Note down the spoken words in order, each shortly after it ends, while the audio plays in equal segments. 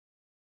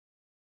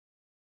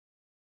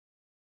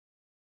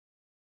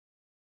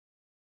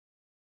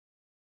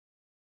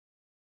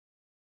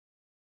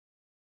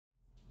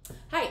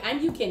Hi, I'm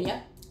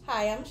Eukenia.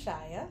 Hi, I'm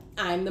Shia.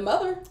 I'm the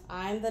mother.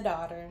 I'm the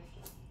daughter.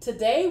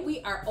 Today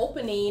we are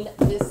opening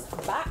this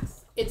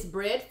box. It's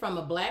bread from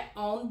a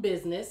black-owned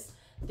business.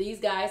 These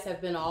guys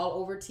have been all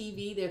over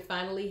TV. They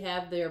finally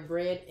have their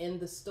bread in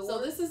the store.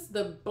 So this is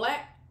the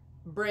Black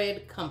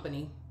Bread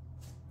Company.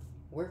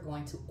 We're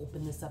going to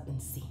open this up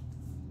and see.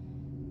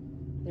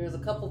 There's a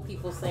couple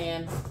people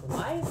saying,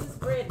 why is this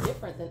bread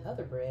different than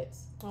other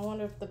breads? I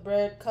wonder if the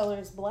bread color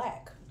is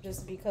black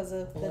just because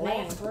of the Black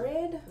name.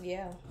 bread?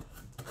 Yeah.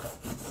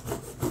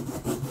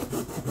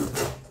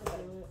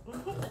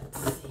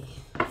 Let's see.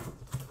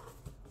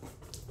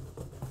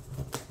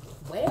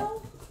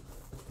 Well,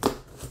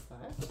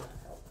 that's not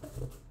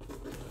helpful.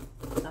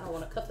 I don't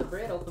want to cut the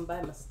bread open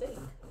by mistake.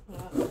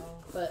 Uh-oh.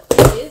 But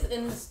it is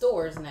in the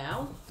stores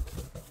now.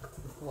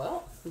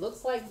 Well,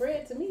 looks like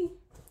bread to me.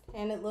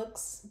 And it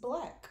looks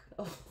black.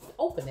 Oh,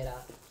 open it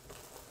up.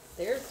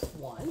 There's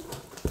one.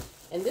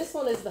 And this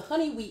one is the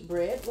honey wheat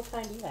bread. What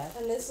kind do you have?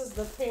 And this is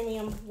the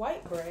premium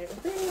white bread.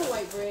 Premium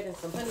white bread and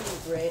some honey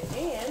wheat bread.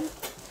 And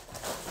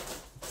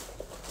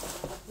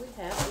we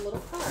have a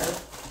little card.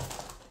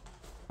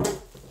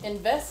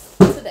 Invest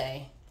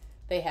today.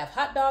 They have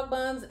hot dog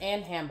buns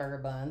and hamburger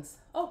buns.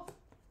 Oh,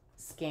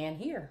 scan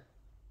here.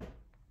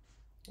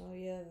 Oh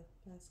yeah,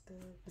 that's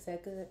good. Is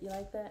that good? You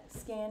like that?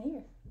 Scan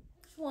here.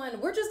 Which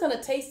one? We're just going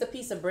to taste a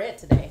piece of bread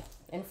today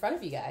in front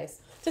of you guys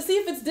to see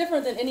if it's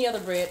different than any other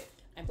bread.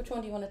 And which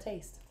one do you want to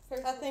taste?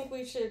 I think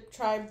we should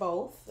try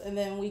both, and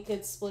then we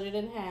could split it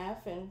in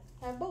half and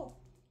have both.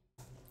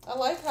 I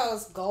like how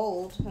it's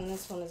gold and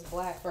this one is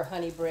black. For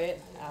honey bread.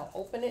 I'll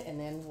open it and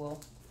then we'll...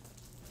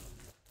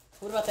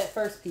 What about that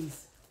first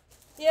piece?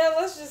 Yeah,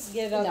 let's just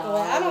get it out the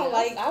way. I don't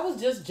like... I was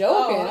just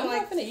joking. Oh, I'm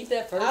not going to eat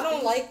that first I don't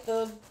piece. like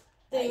the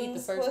I eat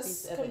things. the first Let's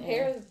piece at the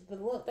compare end. the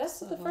look.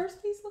 That's what the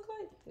first piece look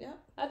like? Yeah.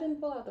 I didn't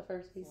pull out the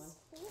first piece.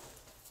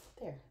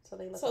 There. So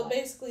they look So alike.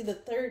 basically the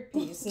third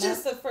piece, not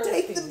Just the first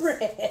take piece. the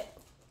bread.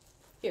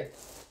 Here.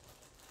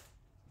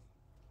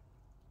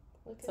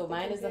 Look at So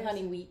mine is the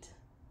comparison. honey wheat.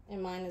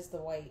 And mine is the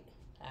white.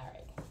 All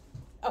right.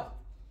 Oh.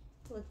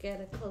 Look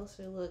at a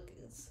closer look.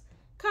 It's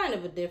kind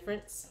of a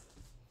difference.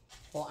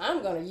 Well,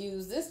 I'm going to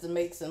use this to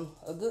make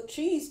a good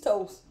cheese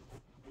toast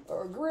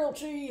or grilled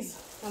cheese.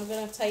 I'm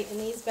going to tighten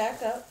these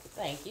back up.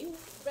 Thank you.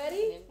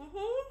 Ready? Mm-hmm.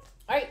 All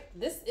right.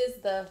 This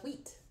is the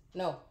wheat.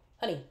 No,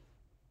 honey.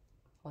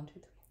 1, 2,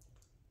 3.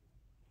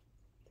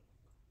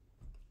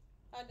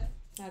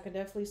 I could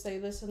definitely say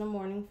this in the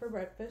morning for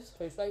breakfast.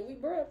 Tastes like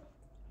wheat bread.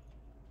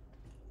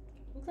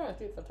 I'm trying to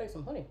see if I taste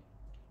some honey.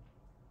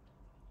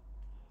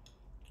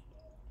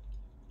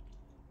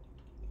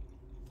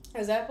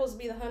 Is that supposed to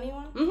be the honey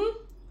one?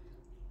 Mm-hmm.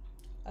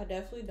 I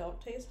definitely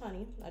don't taste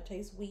honey. I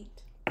taste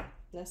wheat.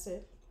 That's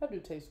it. I do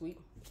taste wheat.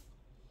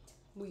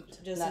 Wheat.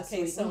 Just not in case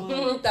sweet.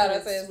 someone thought I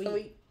said said sweet.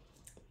 sweet.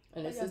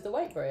 And this Okay. is the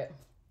white bread.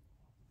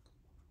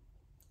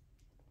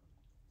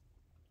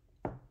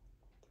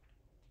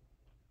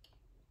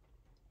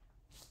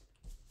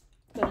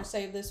 Gonna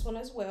save this one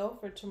as well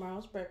for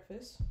tomorrow's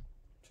breakfast.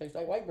 Tastes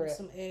like white With bread.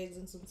 some eggs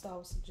and some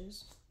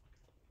sausages.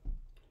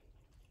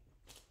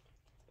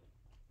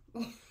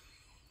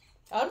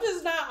 I'm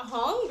just not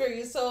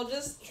hungry, so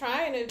just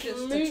trying it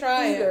just Me to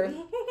try either. it.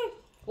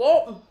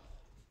 Well,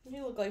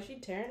 You look like she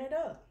tearing it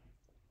up.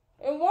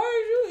 and why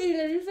are you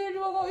eating it? You said you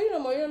were going to eat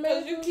them. Or you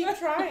Because you keep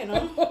trying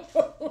them.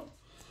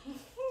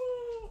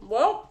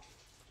 Well,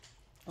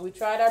 we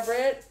tried our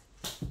bread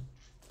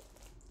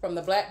from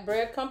the Black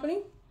Bread Company.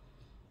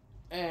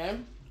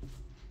 And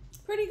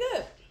Pretty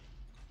good.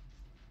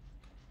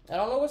 I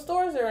don't know what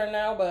stores they're in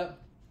now, but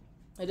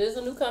it is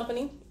a new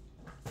company.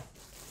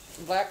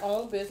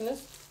 Black-owned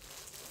business.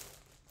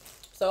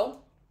 So,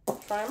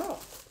 try them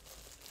out.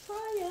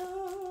 Try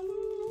them.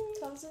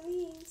 Comes in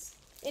these.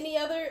 Any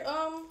other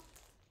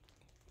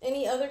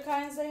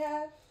kinds they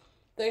have?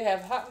 They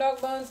have hot dog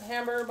buns,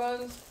 hamburger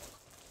buns,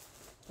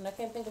 and I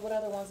can't think of what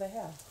other ones they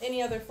have.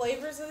 Any other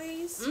flavors of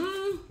these?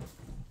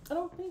 I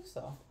don't think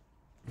so.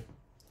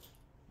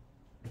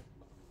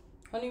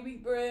 Honey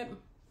wheat bread.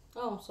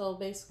 Oh, so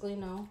basically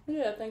no.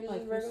 Yeah, I think it's Like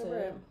just you regular said.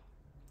 bread.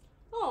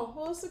 Oh,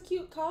 well, it's a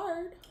cute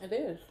card. It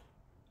is.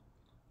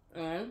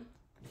 And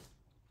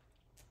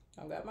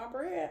I got my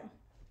bread.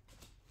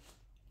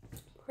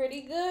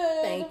 Pretty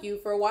good. Thank you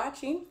for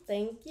watching.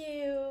 Thank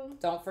you.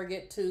 Don't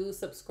forget to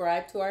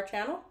subscribe to our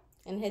channel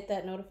And hit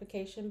that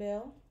notification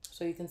bell.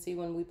 so you can see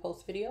when we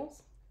post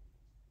videos.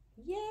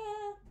 Yeah.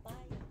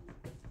 Bye.